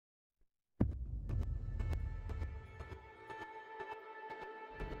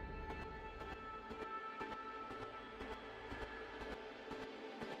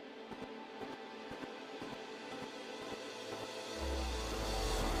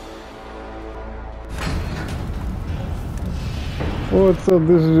What's up?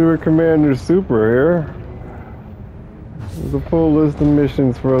 This is your Commander Super here. There's a full list of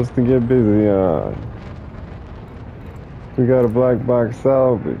missions for us to get busy on. We got a black box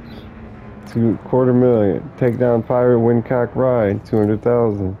salvage, $250,000. Take down pirate windcock ride,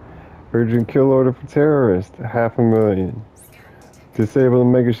 200,000. Urgent kill order for terrorist, $500,000. Disable the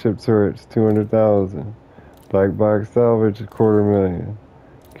megaship turrets, 200,000. Black box salvage, $250,000.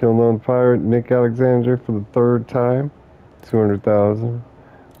 Kill known pirate Nick Alexander for the third time, 200,000.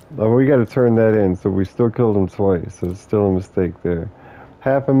 Oh, we got to turn that in, so we still killed him twice, so it's still a mistake there.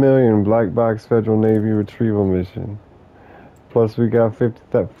 $500,000 black box Federal Navy retrieval mission. Plus we got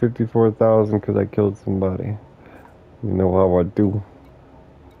 54,000 because I killed somebody. You know how I do.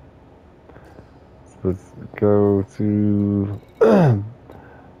 So let's go to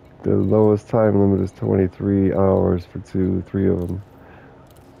the lowest time limit is 23 hours for three of them.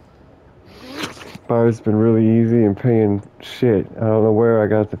 It's been really easy and paying shit. I don't know where I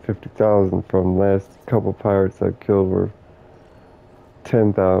got the 50,000 from. Last couple pirates I killed were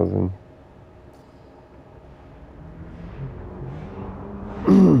 10,000.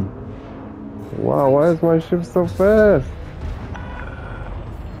 Wow, why is my ship so fast?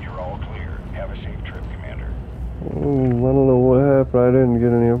 You're all clear. Have a safe trip, Commander. I don't know what happened. I didn't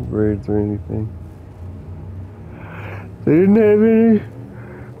get any upgrades or anything. They didn't have any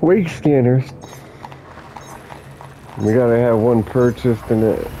wake scanners. We gotta have one purchased in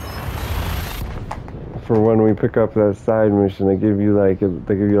it for when we pick up that side mission. They give you like a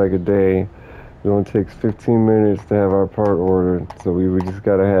day. It only takes 15 minutes to have our part ordered, so we just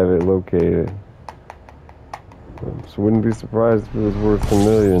gotta have it located. So wouldn't be surprised if it was worth $1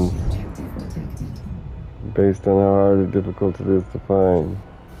 million, based on how hard or difficult it is to find.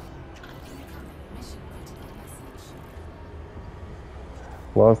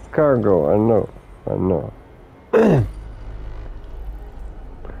 Lost cargo, I know.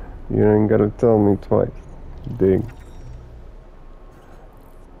 You ain't gotta tell me twice. Dig.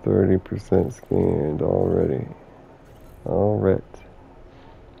 30% scanned already. Alright.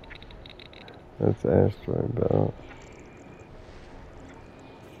 That's asteroid belt.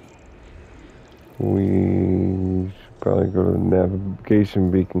 We should probably go to the navigation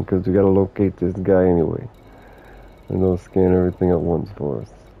beacon because we gotta locate this guy anyway. And they'll scan everything at once for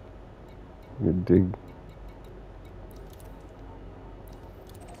us. You dig?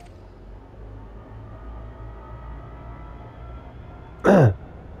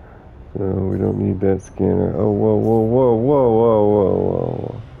 So we don't need that scanner. Oh, whoa.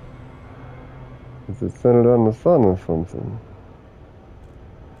 Is it centered on the sun or something?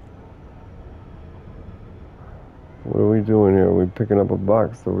 What are we doing here? Are we picking up a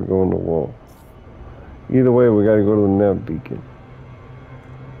box or are we going to the wall? Either way, we gotta go to the nav beacon.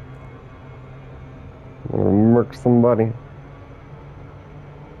 Wanna murk somebody?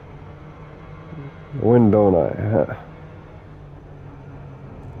 When don't I? Huh?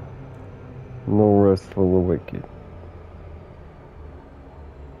 No rest for the wicked.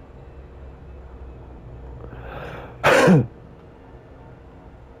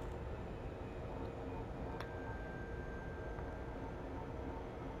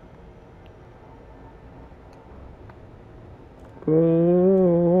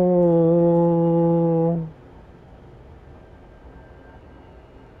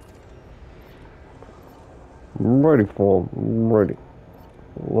 I'm ready for him. I'm ready.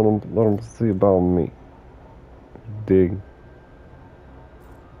 Let him see about me. Dig.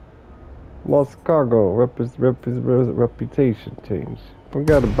 Lost cargo. Reputation change.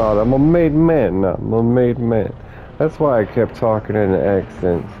 Forgot about it. I'm a made man now. I'm a made man. That's why I kept talking in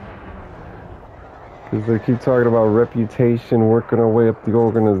accents. Because they keep talking about reputation, working our way up the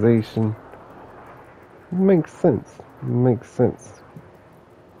organization. It makes sense. It makes sense.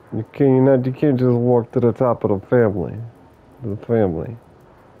 You can't just walk to the top of the family.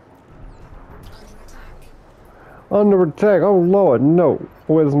 Under attack. Oh Lord, no.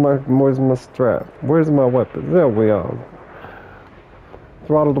 Where's my strap? Where's my weapon? There we are.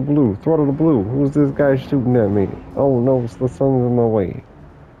 Throttle the blue. Who's this guy shooting at me? Oh no, the sun's in my way.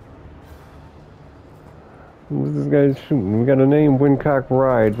 Who's this guy shooting? We got a name, Windcock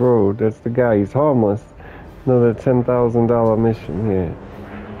Ride Road. That's the guy. He's harmless. Another $10,000 mission here.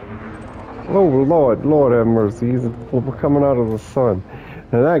 Oh Lord have mercy. We're coming out of the sun.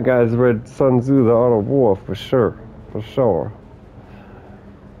 Now that guy's read Sun Tzu, The Art of War, for sure.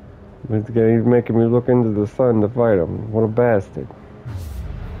 He's making me look into the sun to fight him. What a bastard.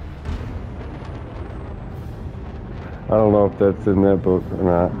 I don't know if that's in that book or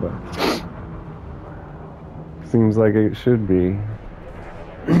not, but seems like it should be.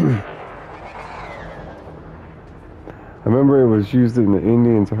 I remember it was used in the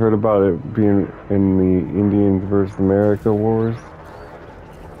Indians. I heard about it being in the Indians versus America wars.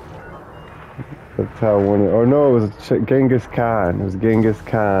 That's how one. Oh no, it was Genghis Khan. It was Genghis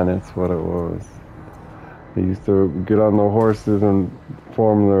Khan. That's what it was. They used to get on their horses and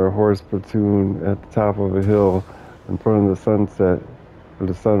form their horse platoon at the top of a hill in front of the sunset or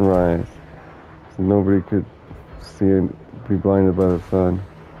the sunrise, so nobody could see it, be blinded by the sun.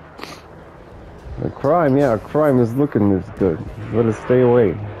 The crime, yeah, crime is looking this good. Let us stay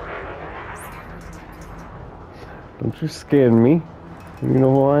away. Don't you scan me. You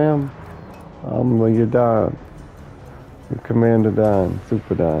know who I am? I'm your Don. Your Commander Don,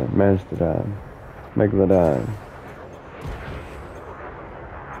 Super Don, Master Don, Megalodon.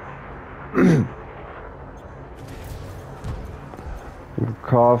 You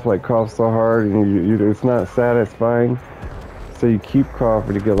cough so hard and it's not satisfying. So you keep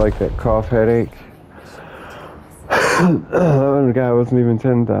coughing to get like that cough headache. The guy wasn't even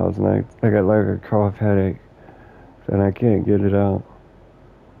 10,000. I got like a cough headache and I can't get it out.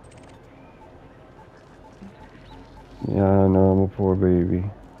 Yeah, I know, I'm a poor baby.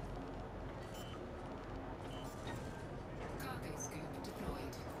 Cargo scoop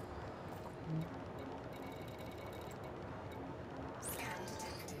deployed. Scan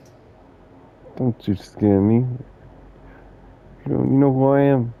detected. Don't you scare me. You know who I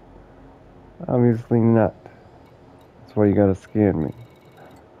am? Obviously not. That's why you gotta scan me.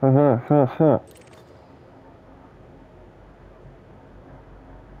 Ha ha ha ha.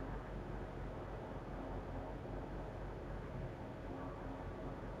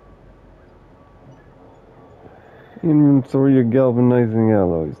 Inventory of galvanizing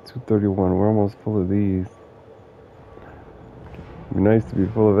alloys, 231. We're almost full of these. It'd be nice to be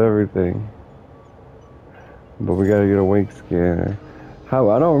full of everything. But we gotta get a wake scanner.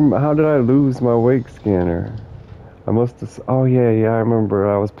 How did I lose my wake scanner? I must have, oh yeah, I remember.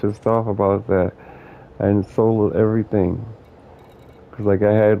 I was pissed off about that. I sold everything. Cause like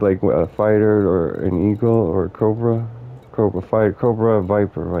I had like a fighter or an eagle or a cobra,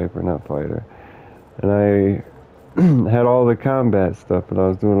 viper, not fighter. And I had all the combat stuff, and I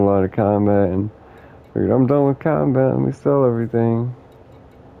was doing a lot of combat, and figured I'm done with combat. Let me sell everything.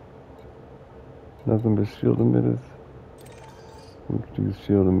 Nothing but shield emitters. We could use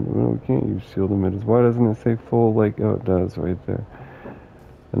shield emitters. No, we can't use shield emitters. Why doesn't it say full? Like, oh, it does right there.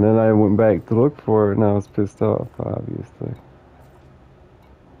 And then I went back to look for it, and I was pissed off, obviously.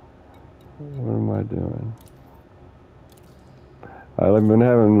 What am I doing? I've been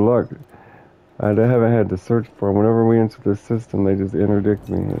having luck. I haven't had to search for them. Whenever we enter the system, they just interdict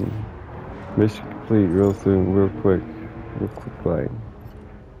me. And mission complete real soon, real quick like.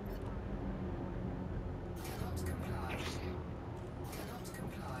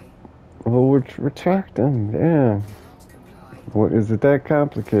 Well, retract them, yeah. What, is it that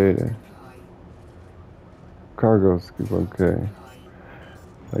complicated? Cargo scoop, okay.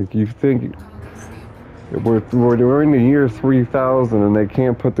 Like you think we're in the year 3000 and they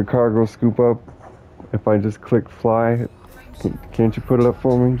can't put the cargo scoop up if I just click fly? Can't you put it up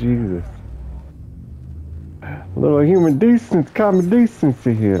for me? Jesus. A little human decency, common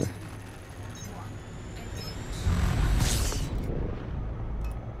decency here.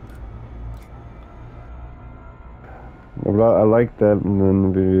 But I like that in the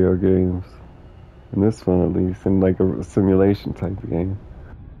video games. In this one at least, in like a simulation type of game.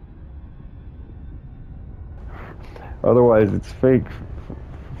 Otherwise it's fake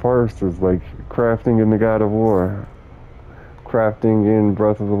farces like crafting in the God of War. Crafting in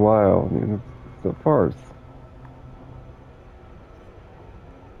Breath of the Wild. It's a farce.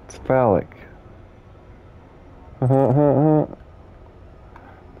 It's phallic.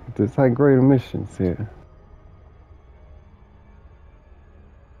 There's high grade emissions here.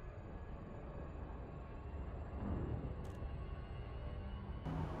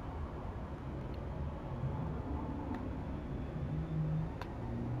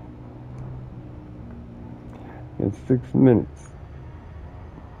 In 6 minutes.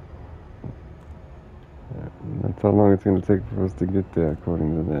 That's how long it's going to take for us to get there,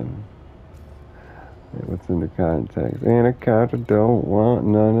 according to them. Yeah, what's in the context? Anaconda don't want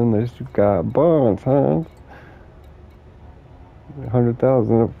none unless you got bonds, huh?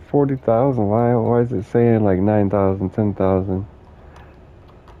 100,000, 40,000. Why is it saying like 9,000, 10,000?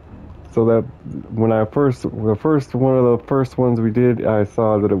 So that when one of the first ones we did, I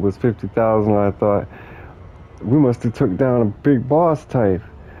saw that it was 50,000. I thought we must have took down a big boss type,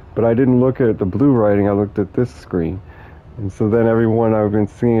 but I didn't look at the blue writing. I looked at this screen, and so then every one I've been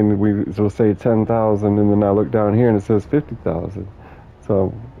seeing, will say 10,000, and then I look down here and it says 50,000.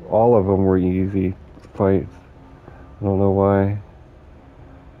 So all of them were easy fights. I don't know why.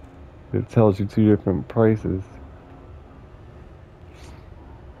 It tells you two different prices.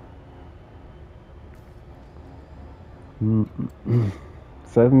 Mm-mm.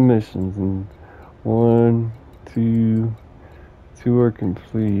 7 missions and 1, 2, 2 are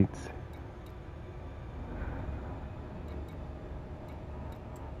complete.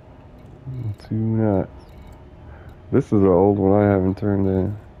 2 not. This is an old one I haven't turned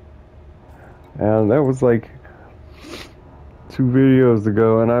in. And that was like 2 videos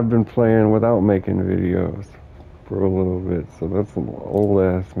ago, and I've been playing without making videos for a little bit, so that's an old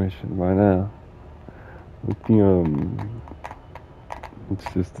ass mission by now. With it's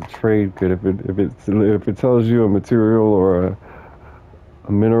just a trade good. If it tells you a material or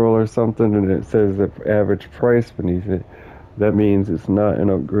a mineral or something, and it says the average price beneath it, that means it's not an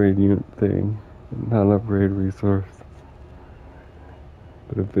upgrade unit thing, not an upgrade resource.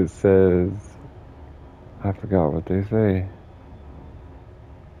 But if it says, I forgot what they say.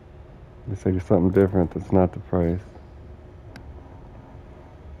 They say something different that's not the price.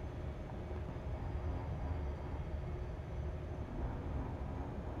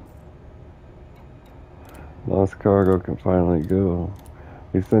 Lost cargo can finally go.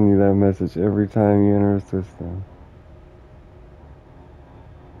 They send you that message every time you enter a system.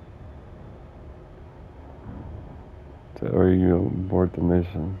 Or you abort the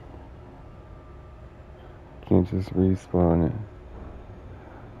mission. Can't just respawn it.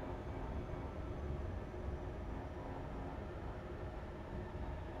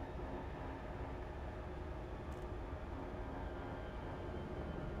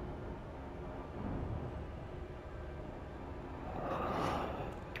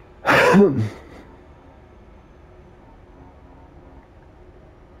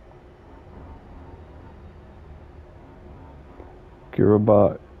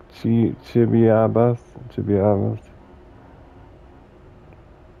 Kiribati, Chibiabas, Shibabas,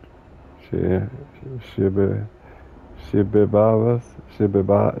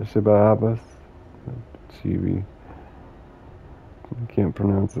 Chibi. I can't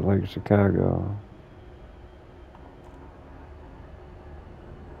pronounce it like Chicago.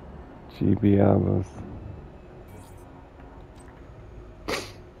 Chibiabas.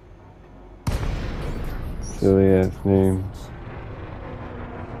 Silly ass name.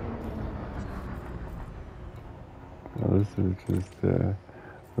 Oh, this is just,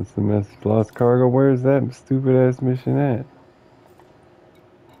 what's the message? Lost cargo? Where's that stupid ass mission at?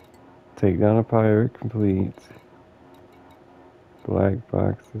 Take down a pirate, complete. Black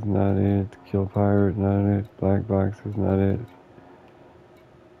box is not it. Kill pirate, not it. Black box is not it.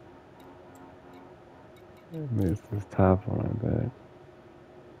 Maybe it's this top one, I bet.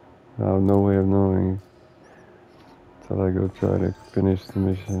 I have no way of knowing until I go try to finish the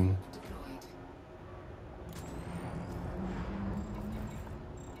mission.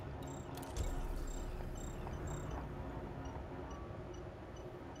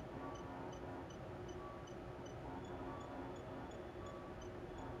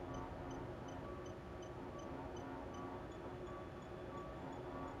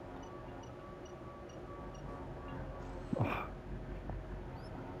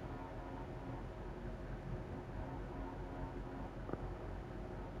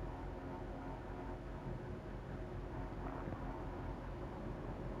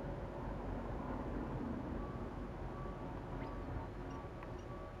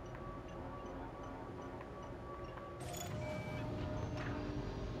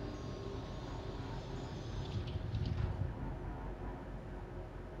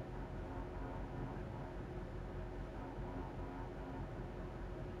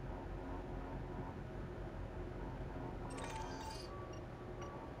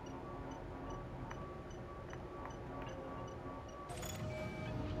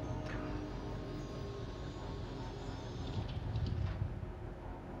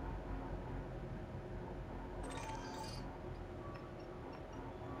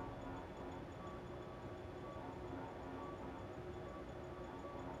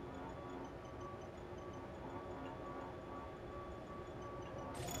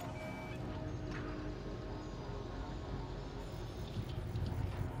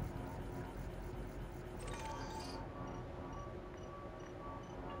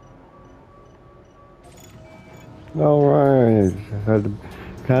 Alright, I had to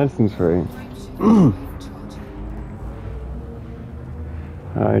concentrate.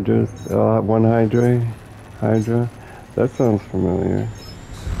 Hydras, one Hydra. That sounds familiar.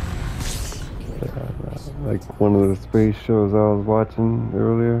 Like one of the space shows I was watching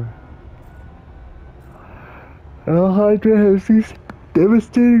earlier. Hydra has these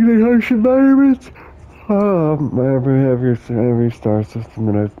devastatingly harsh environments. Every star system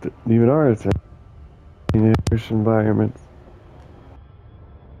that has, even ours, in harsh environments.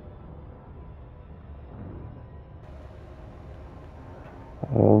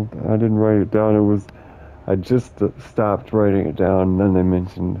 I didn't write it down. I just stopped writing it down, and then they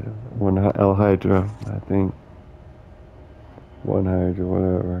mentioned one L Hydra, I think. One Hydra,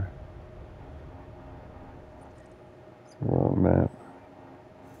 whatever. It's the wrong map.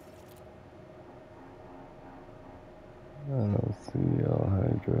 I don't see L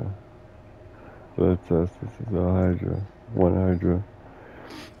Hydra. That's us. This is L Hydra. One Hydra.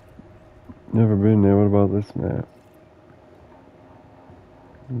 Never been there. What about this map?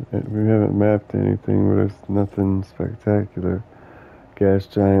 We haven't mapped anything where there's nothing spectacular. Gas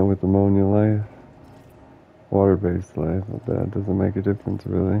giant with ammonia life. Water-based life. But that doesn't make a difference,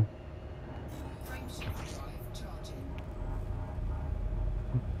 really. Frameshift drive charging.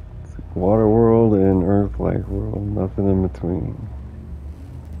 It's like water world and Earth-like world. Nothing in between.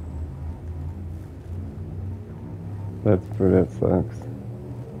 That sucks.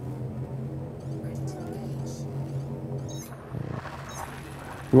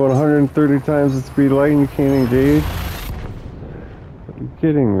 You want 130 times the speed of light and you can't engage? Are you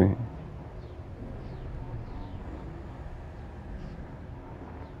kidding me?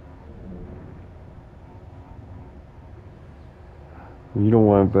 You don't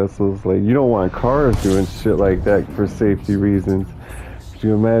want vessels like, you don't want cars doing shit like that for safety reasons. Could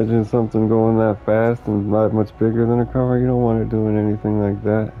you imagine something going that fast and not much bigger than a car? You don't want it doing anything like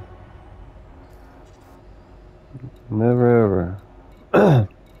that. Never ever.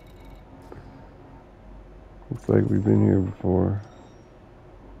 Looks like we've been here before.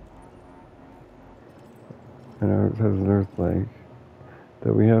 And ours has an Earth lake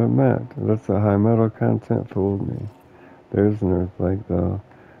that we haven't mapped. That's a high metal content fooled me. There's an Earth lake though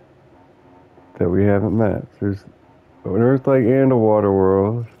that we haven't mapped. There's an Earth lake and a water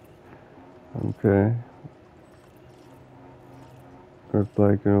world. Okay. Earth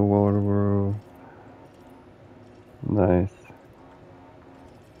lake and a water world. Nice.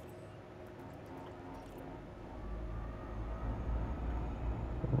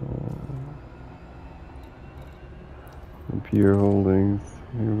 Pure Holdings.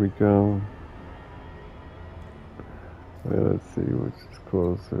 Here we go. Wait, let's see which is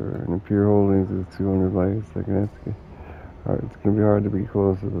closer. And the Pure Holdings is 200 light a second. It's gonna be hard to be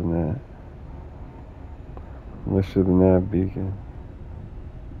closer than that. Unless you're the nav beacon.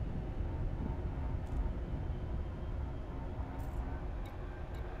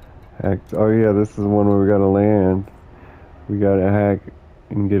 Hacked. Oh yeah, this is the one where we gotta land. We gotta hack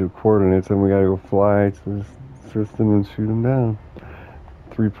and get coordinates, and we gotta go fly to this system and shoot them down.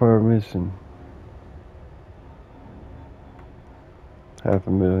 3-part mission.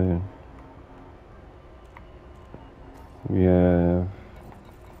 500,000. We have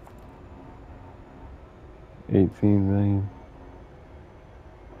 18 million.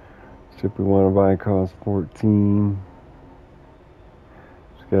 Ship we want to buy costs 14.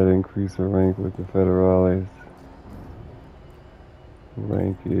 Just gotta increase our rank with the federales.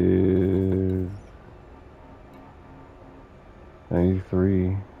 Rank is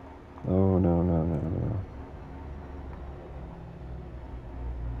 93. Oh no.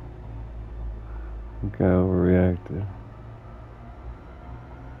 Okay, overreacted.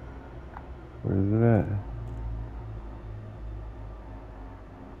 Where's it at?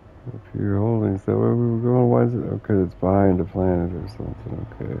 Up here holding. Is that where we were going? Why is it? Okay, it's behind the planet or something.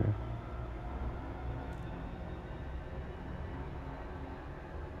 Okay.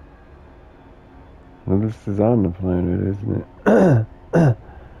 Well, this is on the planet, isn't it?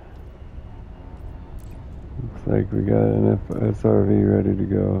 Looks like we got an SRV ready to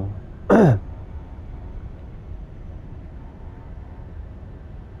go.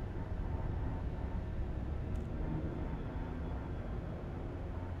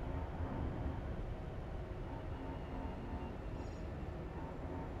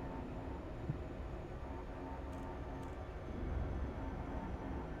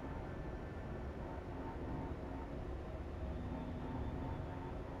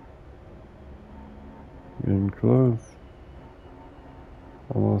 Getting close.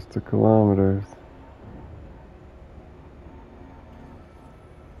 Almost 2 kilometers.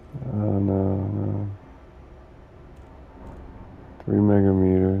 Oh no. 3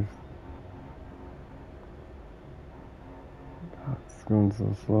 megameters. God, it's going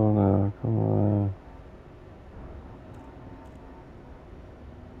so slow now. Come on.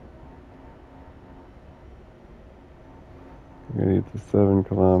 We're gonna get to 7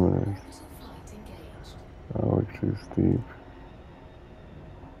 kilometers. Orbital flight engaged. Oh, we're too steep.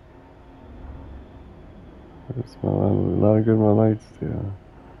 There's a lot of good my lights too.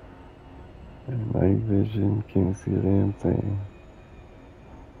 And night vision, can't see a damn thing.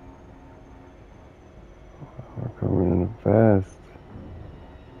 We're coming in fast.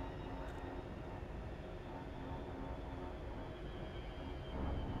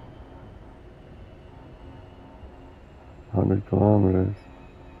 Hundred kilometers.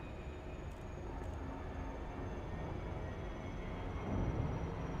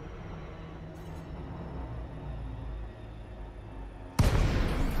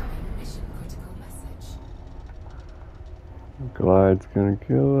 Incoming mission critical message. Glide's gonna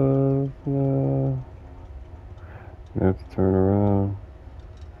kill us. No. We have to turn around.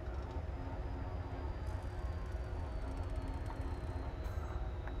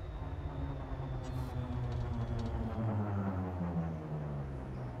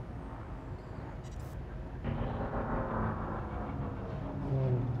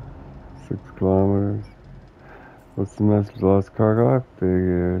 Uh, 6 kilometers. What's the message? Lost cargo? I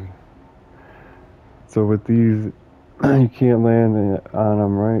figured. So with these, you can't land on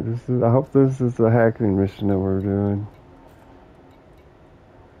them, right? I hope this is a hacking mission that we're doing.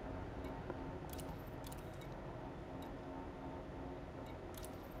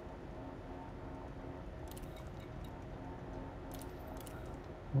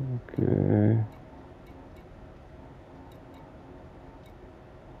 Okay.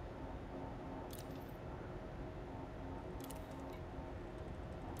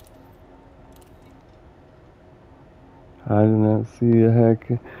 I did not see a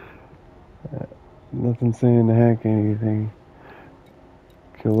hack. Nothing saying to hack anything.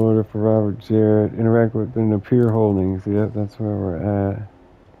 Kill order for Robert Jarrett. Interact with the peer holdings. Yep, that's where we're at.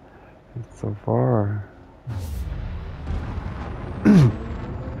 It's so far.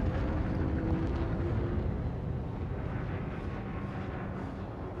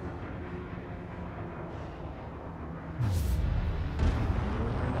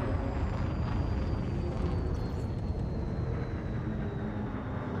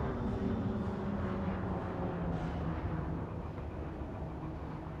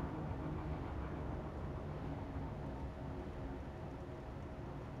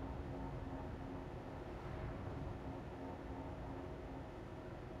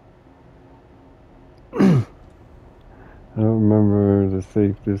 I don't remember the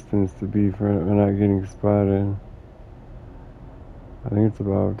safe distance to be for not getting spotted. I think it's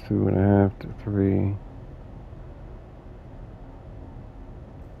about 2.5 to 3.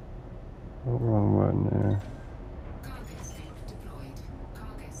 Oh, wrong button there. Cargo scoop deployed.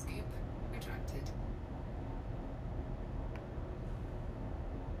 Cargo scoop retracted.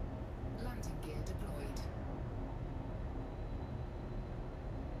 Landing gear deployed.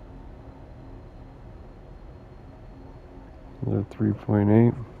 Another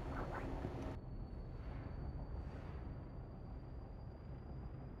 3.8.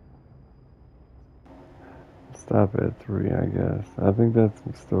 Stop at 3, I guess. I think that's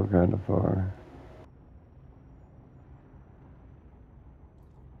still kind of far.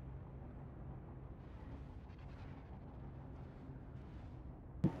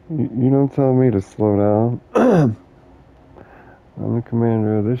 You don't tell me to slow down. I'm the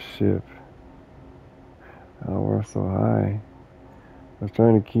commander of this ship. Oh, we're so high. I was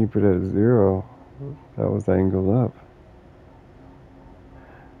trying to keep it at 0. That was angled up.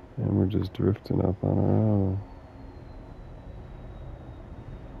 And we're just drifting up on our own.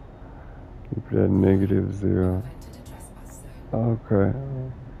 Keep it at -0. Entered a trespass zone. Okay.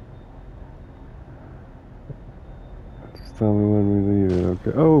 Just tell me when we leave it,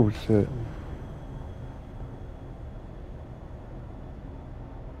 okay? Oh, shit.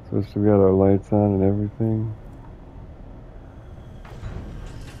 So we got our lights on and everything.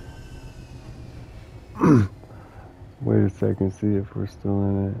 Wait a second, see if we're still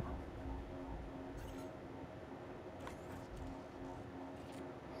in it.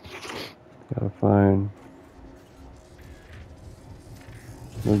 Gotta find.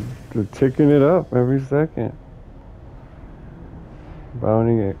 They're ticking it up every second.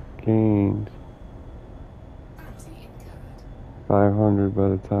 Bounty gained. Bounty incurred. 500 by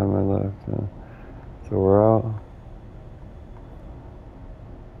the time I left. So we're out.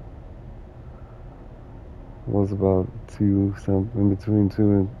 It was about 2 something, between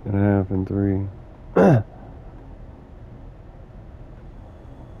 2.5 and 3.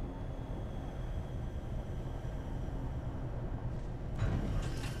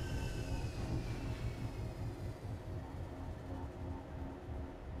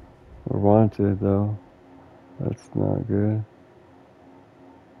 We're wanted though. That's not good.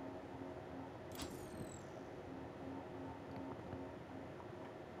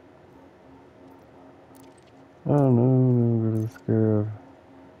 I don't know. I'm gonna scare of.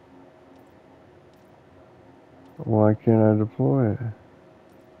 Why can't I deploy it?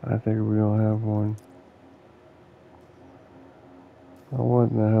 I think we don't have one. Oh,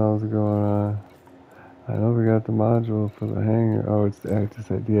 what in the hell's going on? I know we got the module for the hangar. Oh, it's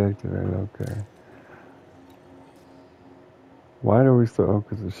deactivate. Okay. Why do we so? Oh,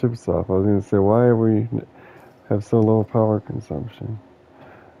 because the ship's off. I was gonna say, why do we have so low power consumption?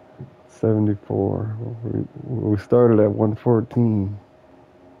 74. We started at 114.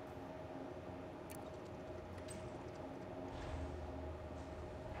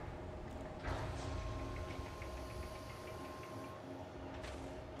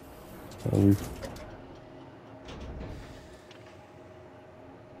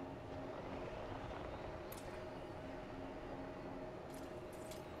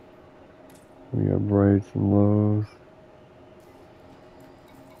 We got brights and lows.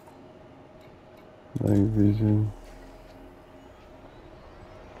 Night vision.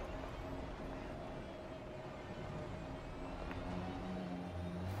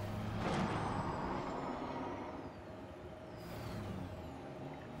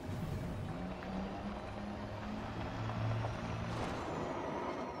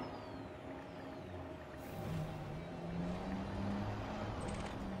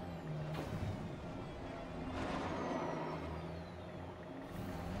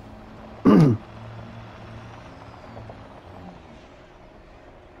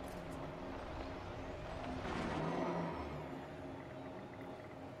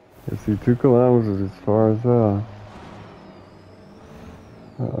 I see 2 kilometers as far as uh-oh.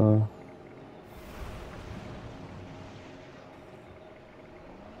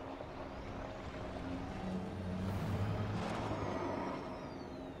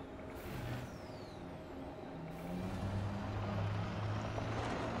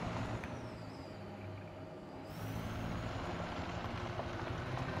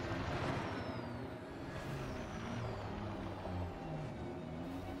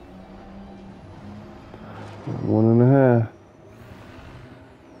 One and a half.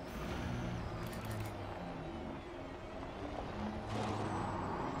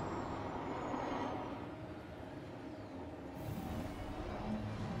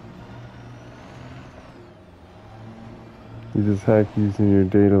 You just hack using your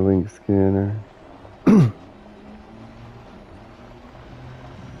data link scanner.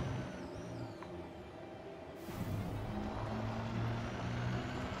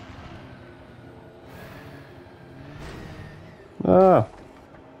 Ah!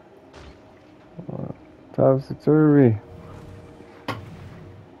 Topsy-turvy.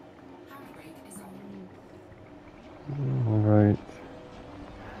 Handbrake is on. Alright.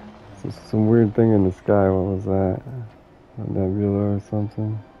 So some weird thing in the sky. What was that? A nebula or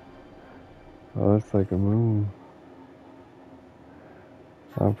something? Oh, that's like a moon.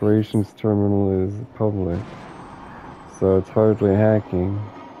 Operations terminal is public, so it's hardly hacking.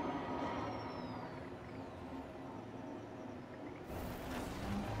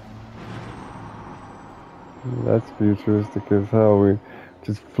 That's futuristic as hell. We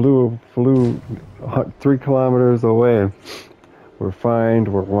just flew 3 kilometers away. We're fined,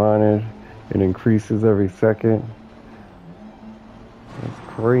 we're wanted. It increases every second. That's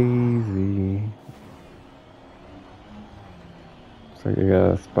crazy. Looks like you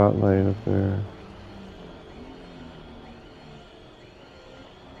got a spotlight up there.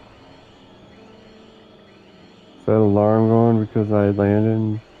 Is that alarm going because I landed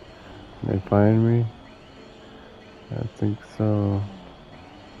and they find me? I think so.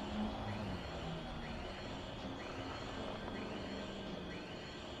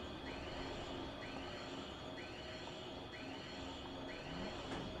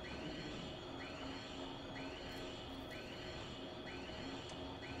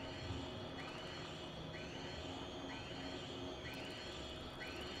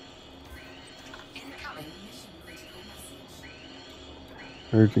 Incoming mission critical message.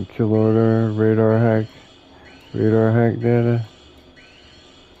 Urgent kill order, radar hack data.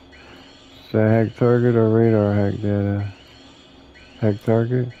 Should I hack target or radar hack data? Hack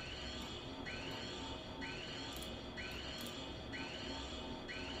target?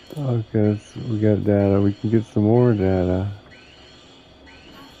 Okay, we got data. We can get some more data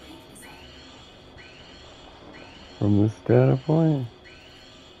Handbrake is on. from this data point.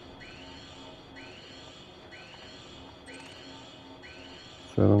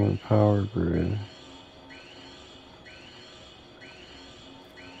 Settlement power grid.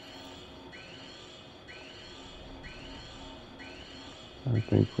 I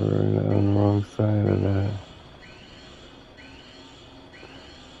think we're on the wrong side of that.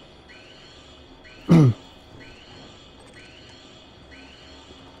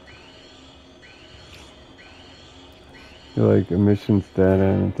 like emissions data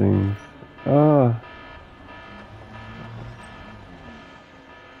and things. Ah,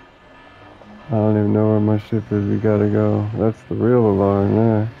 I don't even know where my ship is. We gotta go. That's the real alarm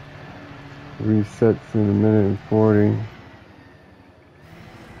there. Resets in a minute and 40.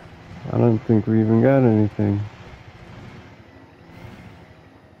 I don't think we even got anything.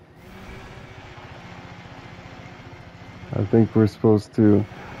 I think we're supposed to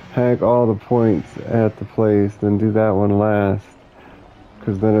hack all the points at the place, then do that one last.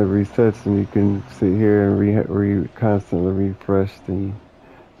 Because then it resets and you can sit here and constantly refresh the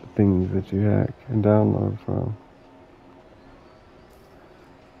things that you hack and download from.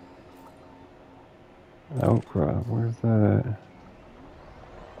 Outcrop, where's that at?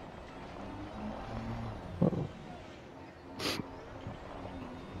 Oh.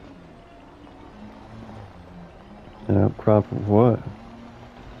 An outcrop of what?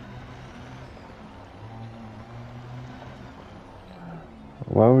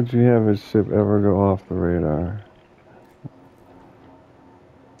 Why would you have a ship ever go off the radar?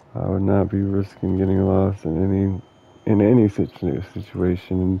 I would not be risking getting lost in any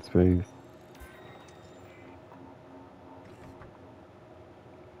situation in space.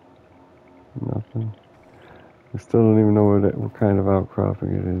 Nothing. We still don't even know what kind of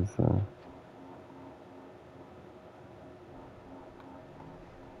outcropping it is.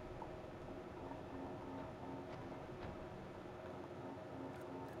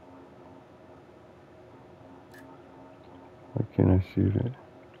 Why can't I shoot it?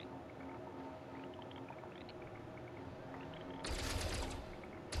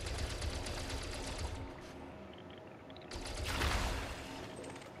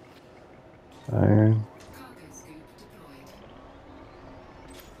 Iron. Cargo scoop deployed.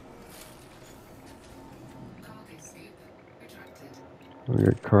 Cargo scoop retracted. We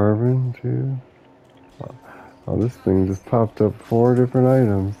got carbon too. Oh, this thing just popped up 4 different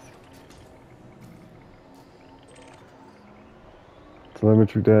items.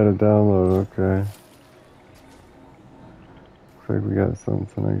 Telemetry data download, okay. Looks like we got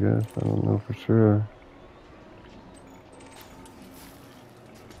something, I guess. I don't know for sure.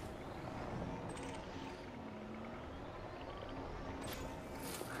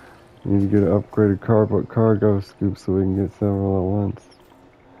 Need to get an upgraded cargo scoop so we can get several at once.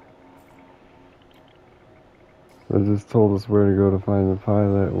 They just told us where to go to find the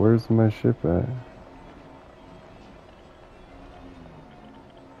pilot. Where's my ship at?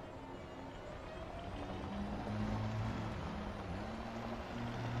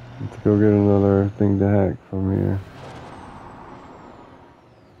 Let's go get another thing to hack from here.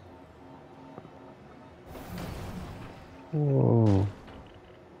 Whoa.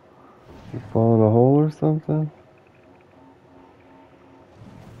 You fall in a hole or something?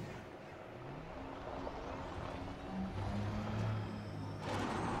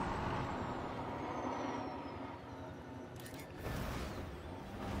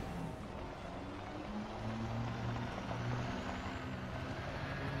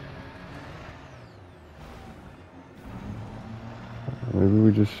 Maybe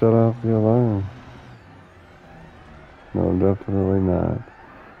we just shut off the alarm. No, definitely not.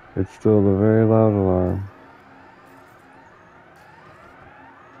 It's still a very loud alarm.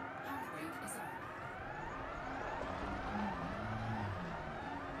 Handbrake is on.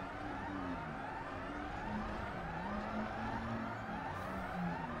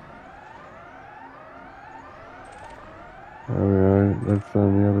 There we are. That's on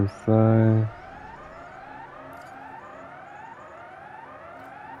the other side.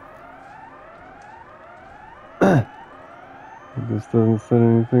 It just doesn't set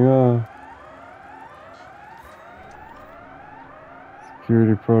anything off.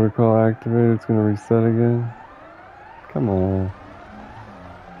 Security protocol activated. It's gonna reset again. Come on.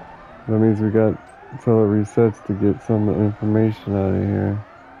 That means we got until it resets to get some information out of here.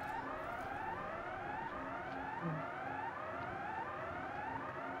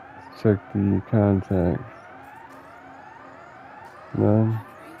 Let's check the contacts. None.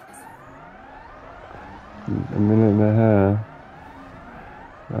 Handbrake is on. A minute and a half.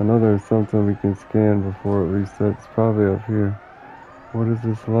 I know there's something we can scan before it resets. Probably up here. What is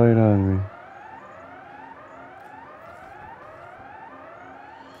this light on me?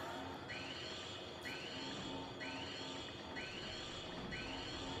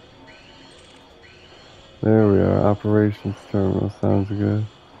 There we are. Operations terminal. Sounds good.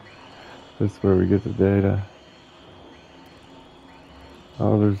 This is where we get the data.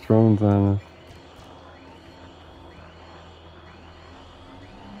 Oh, there's drones on us.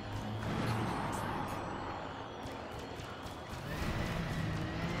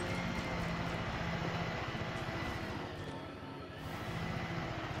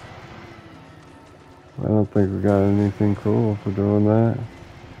 don't think we got anything cool for doing that.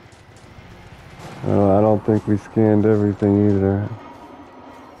 I don't think we scanned everything either.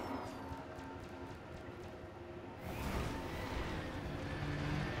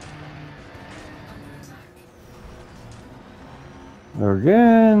 Under attack.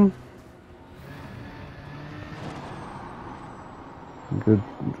 Again! Good.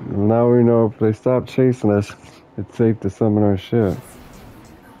 Now we know if they stop chasing us, it's safe to summon our ship.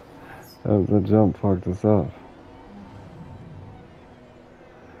 The jump fucked us up.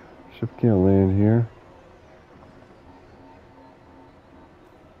 Ship can't land here.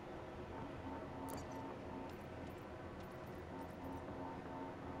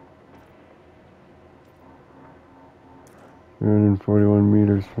 We're 141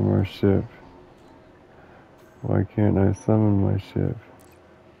 meters from our ship. Why can't I summon my ship?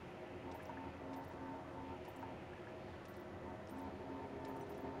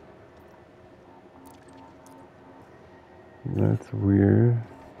 That's weird.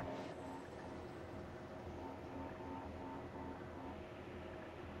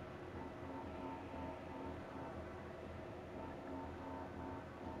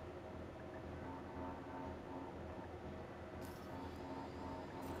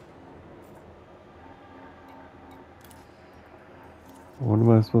 What am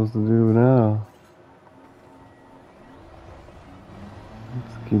I supposed to do now?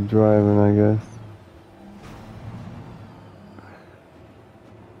 Just keep driving, I guess.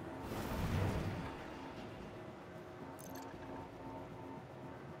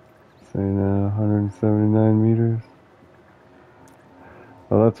 Say now 179 meters.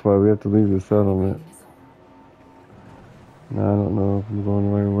 Oh, that's why we have to leave the settlement. Now I don't know if I'm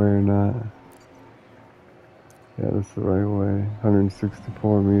going the right way or not. Yeah, this is the right way.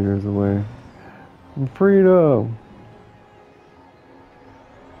 164 meters away. Freedom!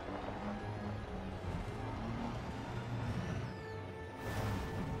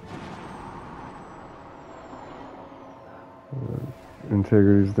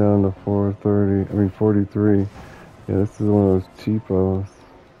 Integrity's down to 43. Yeah, this is one of those cheapos.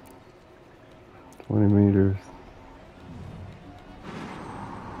 20 meters.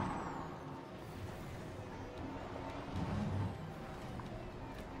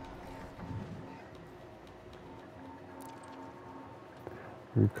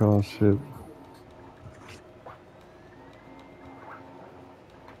 Recall ship.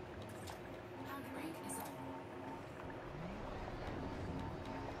 Handbrake is on.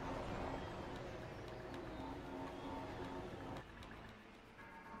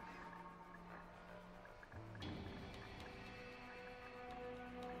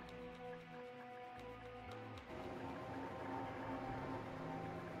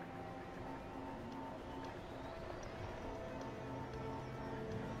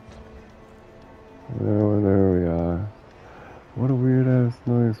 There we are. What a weird ass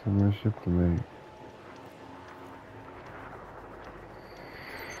noise for my ship to make.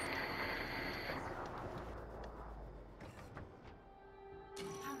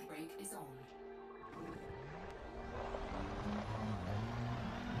 Handbrake is on.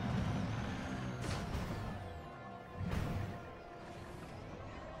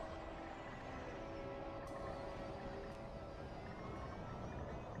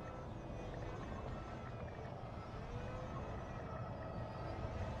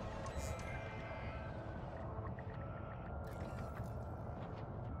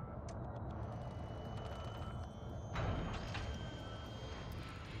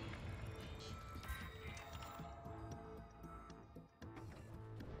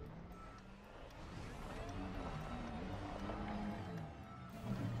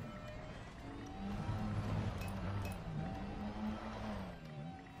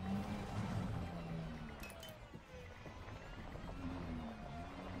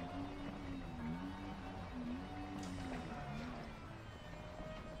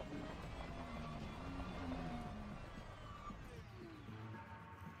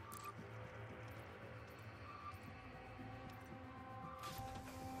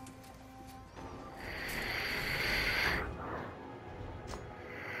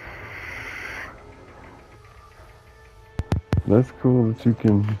 That's cool that you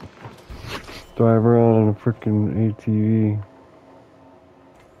can drive around in a freaking ATV.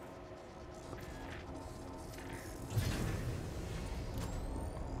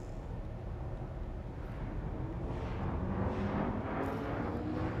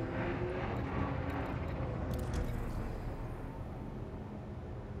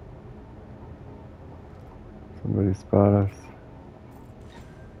 Somebody spot us.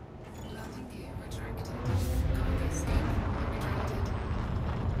 Landing gear retracted. Cargo escape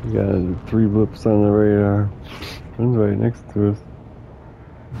rejected. We got 3 blips on the radar. One's right next to us.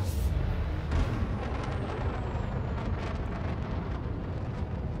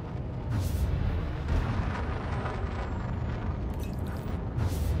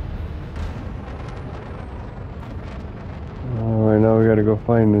 Alright, now we gotta go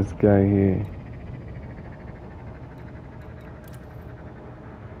find this guy here.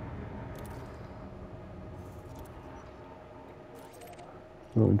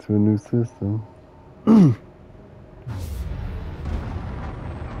 Going to a new system.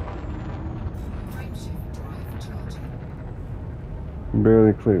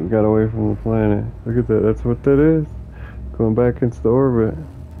 Barely clicked, got away from the planet. Look at that, that's what that is. Going back into the orbit.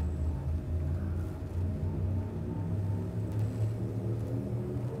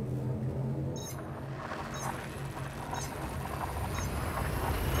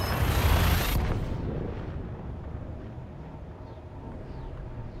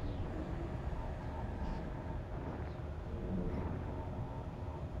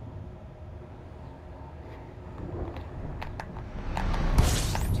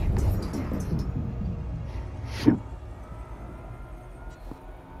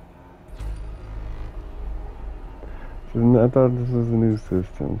 I thought this was a new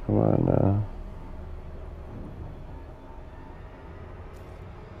system. Come on now.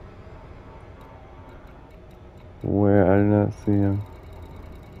 Where? I did not see him.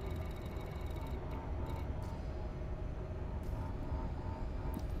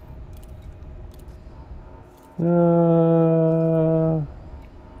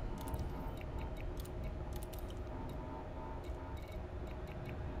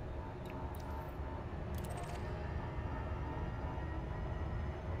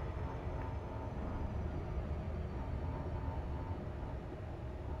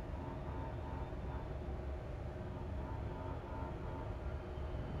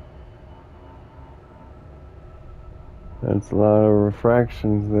 That's a lot of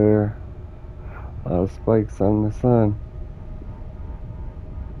refractions there. A lot of spikes on the sun.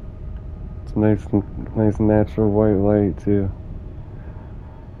 It's nice natural white light too.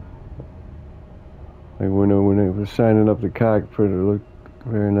 Like when it was shining up the cockpit, it looked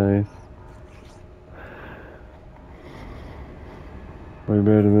very nice. Way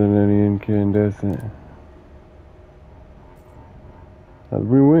better than any incandescent.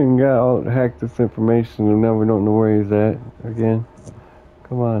 We went and hacked this information, and now we don't know where he's at again.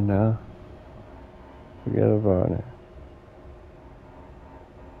 Come on now. Forget about it.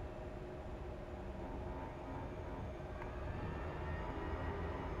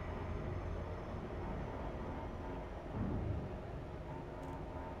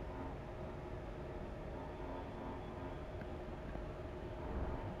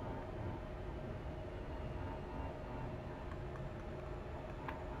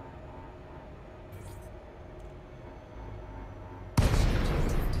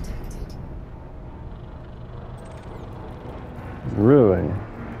 Really?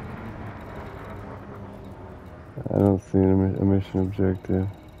 I don't see a mission objective.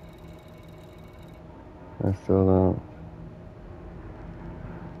 I still don't.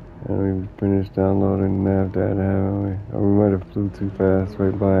 And we finished downloading nav data, haven't we? Or we might have flew too fast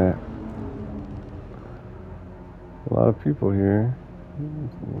right by it. A lot of people here.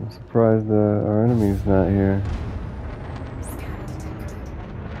 I'm surprised our enemy's not here.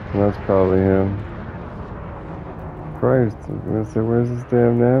 Well, that's probably him. Christ, I'm gonna say, where's this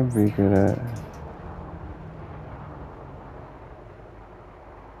damn nav beacon at?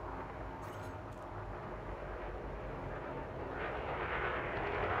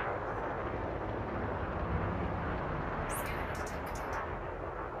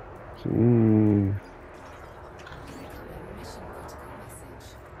 Jeez.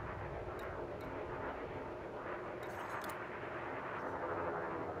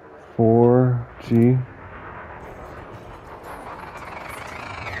 Four G.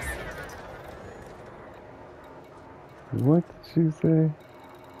 What did she say?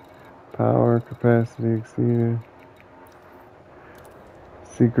 Power capacity exceeded.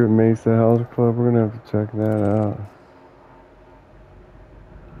 Secret Mesa Health Club. We're gonna have to check that out.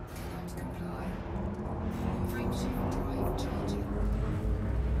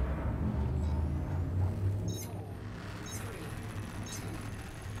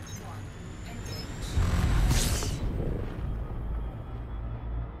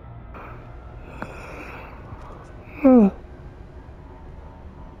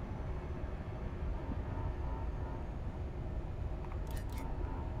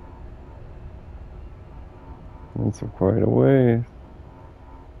 That's quite a ways.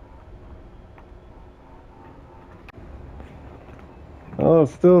 Oh,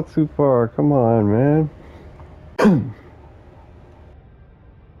 it's still too far. Come on, man.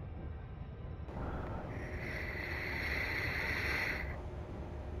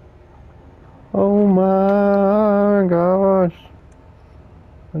 Oh my gosh.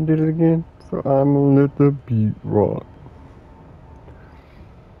 I did it again. So I'm gonna let the beat rock.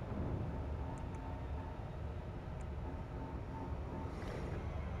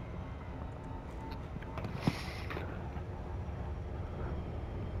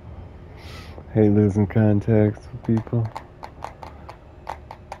 Hate losing contacts with people.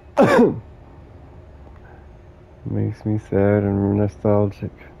 Makes me sad and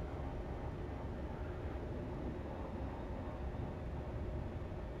nostalgic.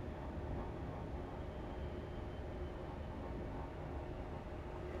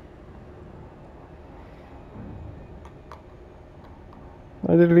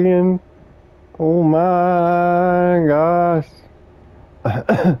 I did it again. Oh my gosh.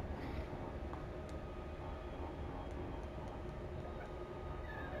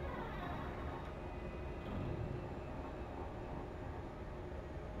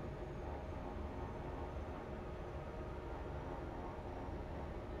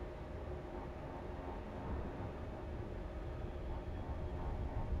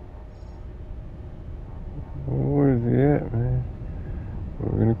 Where is he at, man?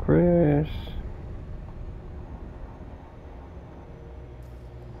 We're gonna crash.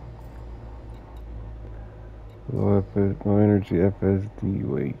 Low energy FSD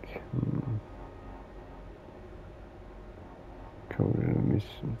wake. Coded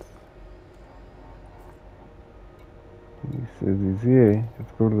emissions. He says he's here.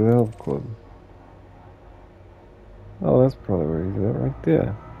 Let's go to the health club. Oh, that's probably where he's at, right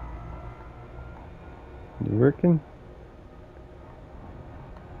there. You reckon?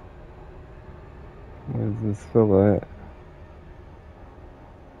 Where's this fella at?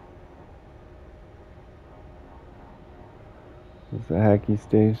 It's a hacky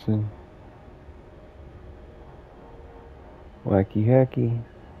station. Wacky hacky.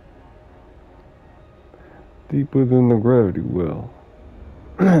 Deeper than the gravity well.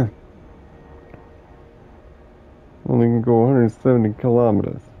 Only can go 170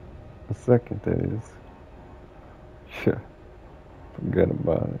 kilometers a second, that is. Sure. Forget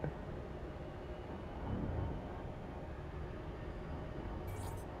about it.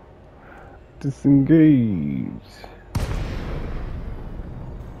 Disengage.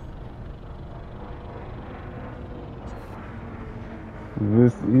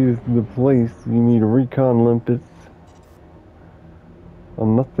 This is the place you need a recon limpets.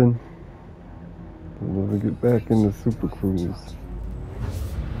 On nothing. Let me get back into Super Cruise.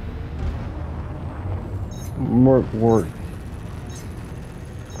 Work.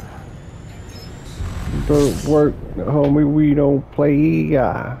 Don't work, homie, we don't play.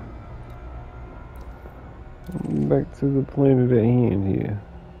 Back to the planet at hand here.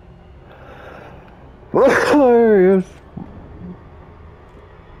 There he is.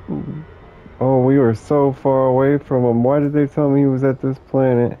 Oh, we were so far away from him. Why did they tell me he was at this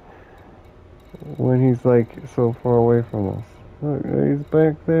planet when he's like so far away from us? Look, he's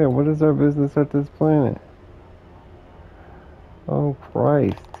back there. What is our business at this planet? Oh,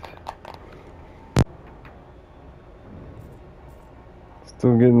 Christ.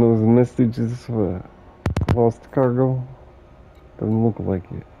 Still getting those messages for lost cargo? Doesn't look like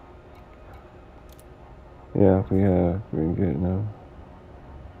it. Yeah, we can get it now.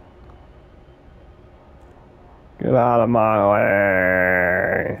 Get out of my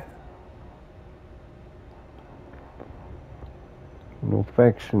way! No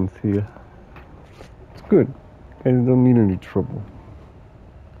factions here. It's good. Guys don't need any trouble.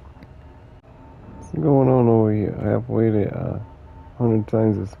 What's going on over here? Halfway to 100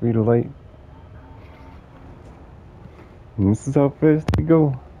 times the speed of light. And this is how fast we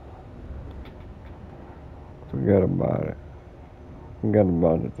go. Forget about it. Forget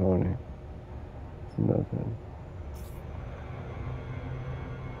about it, Tony. It's nothing.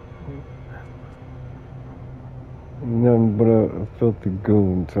 Nothing but a filthy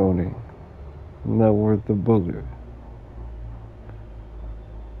goon, Tony. Not worth the bullet.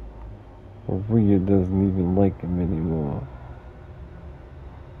 Rhea doesn't even like him anymore.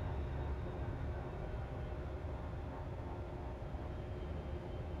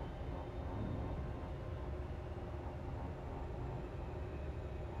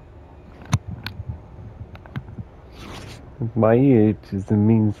 If my ear itches, it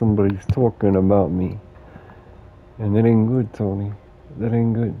means somebody's talking about me. And that ain't good, Tony. That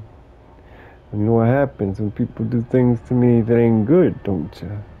ain't good. You know what happens when people do things to me that ain't good, don't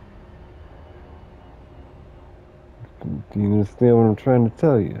you? Do you understand what I'm trying to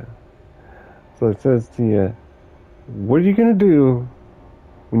tell you? So it says to you, what are you gonna do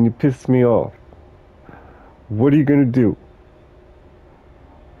when you piss me off? What are you gonna do?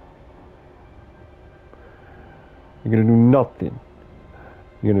 You're gonna do nothing.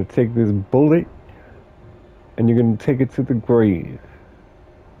 You're gonna take this bullet and you're gonna take it to the grave.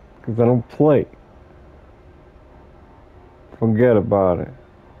 Because I don't play. Forget about it.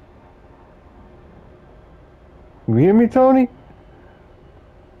 You hear me, Tony?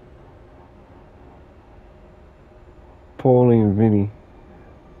 Paulie and Vinny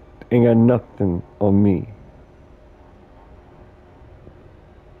ain't got nothing on me.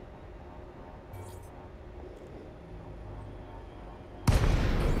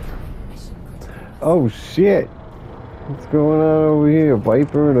 Oh shit! What's going on over here?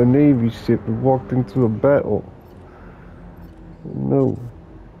 Viper and a Navy ship walked into a battle. No.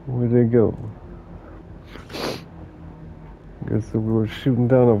 Where'd they go? Guess we were shooting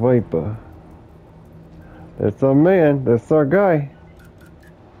down a Viper. That's our man. That's our guy.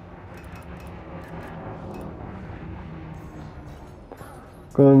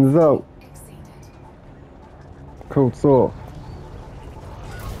 Guns out. Coats off.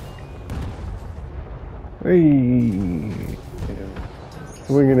 Hey.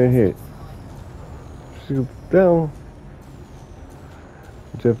 Swinging a hit. Shoot down.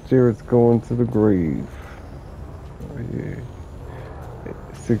 Jeff Jarrett's going to the grave. Oh yeah.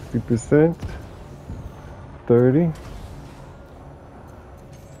 60%. 30.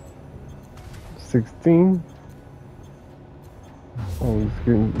 16. Oh,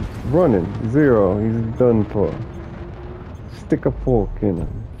 he's running. 0. He's done for. Stick a fork in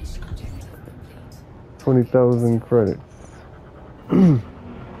him. 20,000 credits.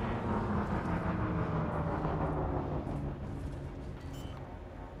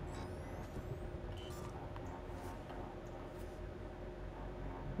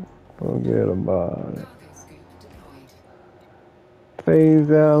 Forget about it.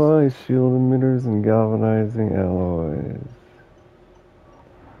 Phase alloys, shield emitters, and galvanizing alloys.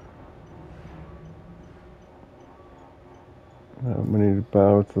 How many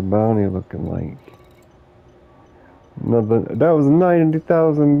what's the bounty looking like? Nothing. That was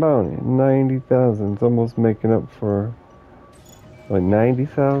 90,000 bounty. 90,000. It's almost making up for like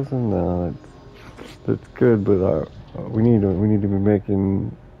 90,000. No, that's good, but we need to be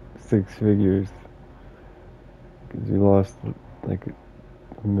making 6 figures because we lost like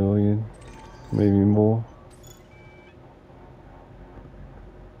a million, maybe more.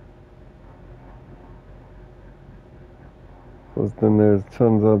 Plus, then there's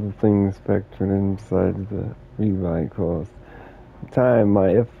tons of other things factored in besides the rebuy cost. Time,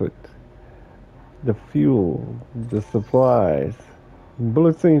 my effort, the fuel, the supplies.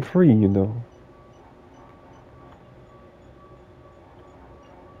 Bullets ain't free, you know.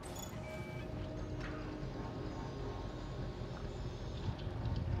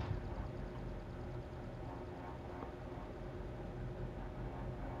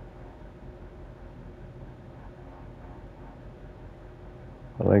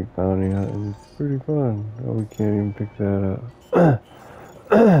 I like bounty hunting. It's pretty fun. Oh, we can't even pick that up.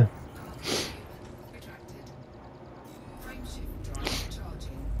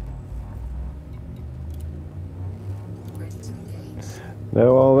 Now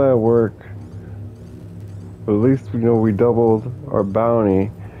all that work, but at least we know we doubled our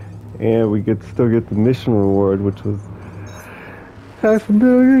bounty, and we still get the mission reward, which was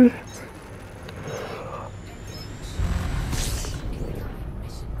 $500,000.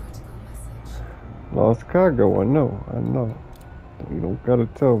 Lost cargo, I know. You don't gotta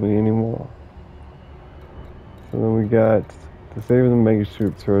tell me anymore. So then we got Disable the Mega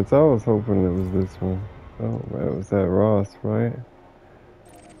Troop turrets. I was hoping it was this one. Oh, that was that Ross, right?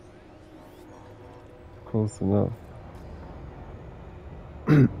 Close enough.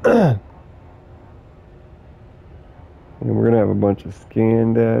 And we're gonna have a bunch of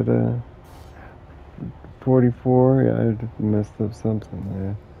scan data. 44, yeah, I just messed up something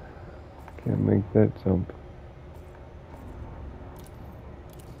there. Can't make that jump.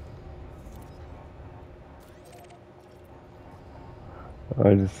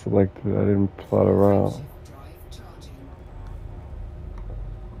 I just selected, I didn't plot around.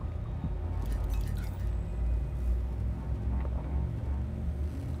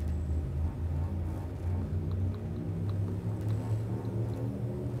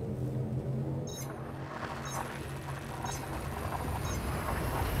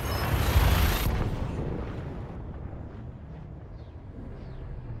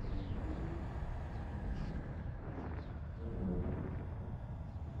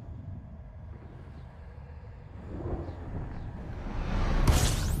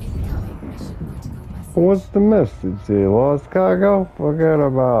 What's the message here? Lost cargo? Forget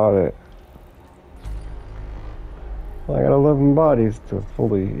about it. I got 11 bodies to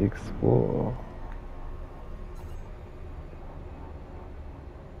fully explore.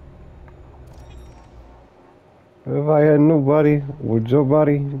 If I had nobody, would your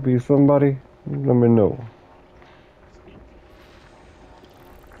body be somebody? Let me know.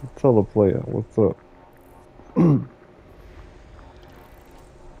 Tell the player, what's up?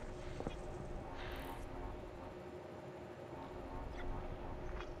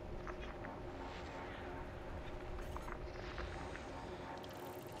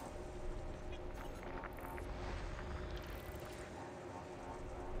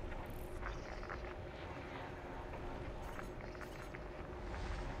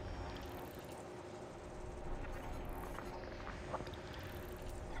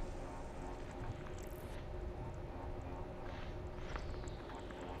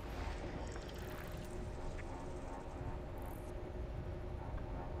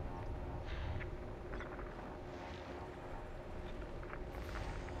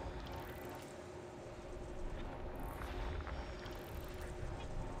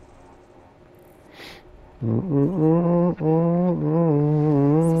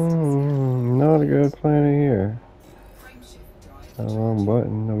 Not a good planet here. Frameshift drive Wrong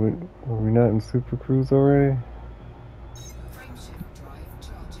button. Are we not in Super Cruise already? Frameshift drive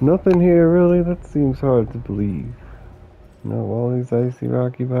charging. Nothing here really. That seems hard to believe. No, all these icy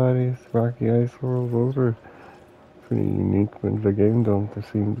rocky bodies, rocky ice worlds, those are pretty unique, but the game don't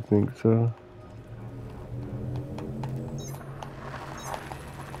seem to think so.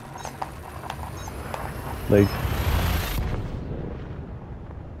 Like,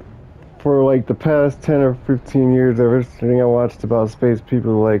 for like the past 10 or 15 years, everything I watched about space,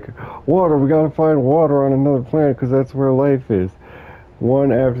 people were like, water, we gotta find water on another planet because that's where life is.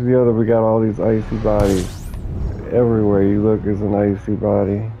 One after the other, we got all these icy bodies. Everywhere you look is an icy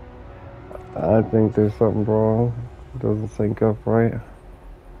body. I think there's something wrong. It doesn't sync up right.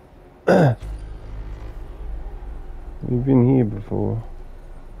 We've been here before.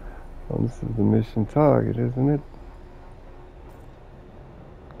 Oh, this is the mission target, isn't it?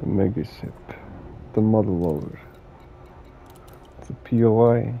 The mega ship. The mother load. It's a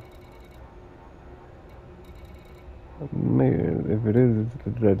POI. Man, if it is,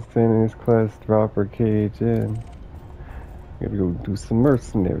 it's that Sanus class dropper KHN. Gotta go do some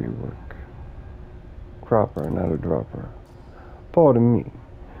mercenary work. Cropper, not a dropper. Pardon me.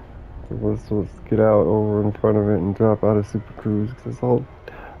 So let's get out over in front of it and drop out of Super Cruise. That's all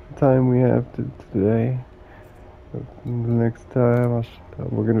the time we have today. The next time,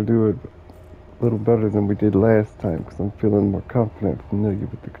 we're gonna do it a little better than we did last time because I'm feeling more confident, familiar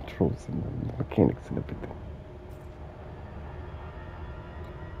with the controls and the mechanics and everything.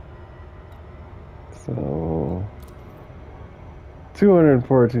 So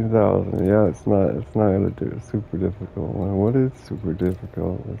 214,000. Yeah, it's not gonna do it. Super difficult. What is super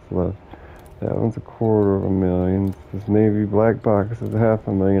difficult? What's left? That one's $250,000. This Navy black box is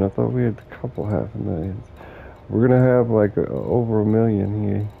 $500,000. I thought we had a couple $500,000s. We're gonna have like over $1 million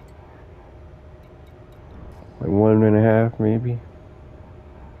here. Like 1.5 maybe.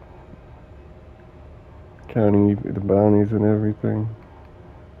 Counting the bounties and everything.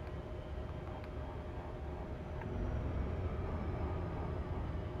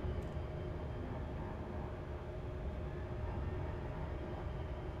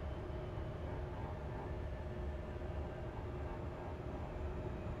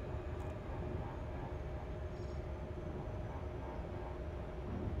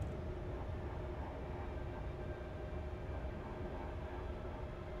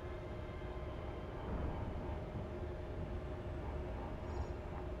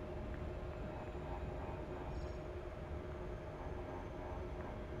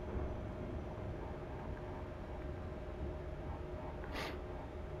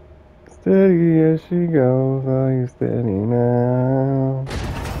 Steady as she goes, are you steady now?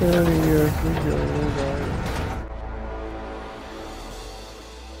 Steady as she goes.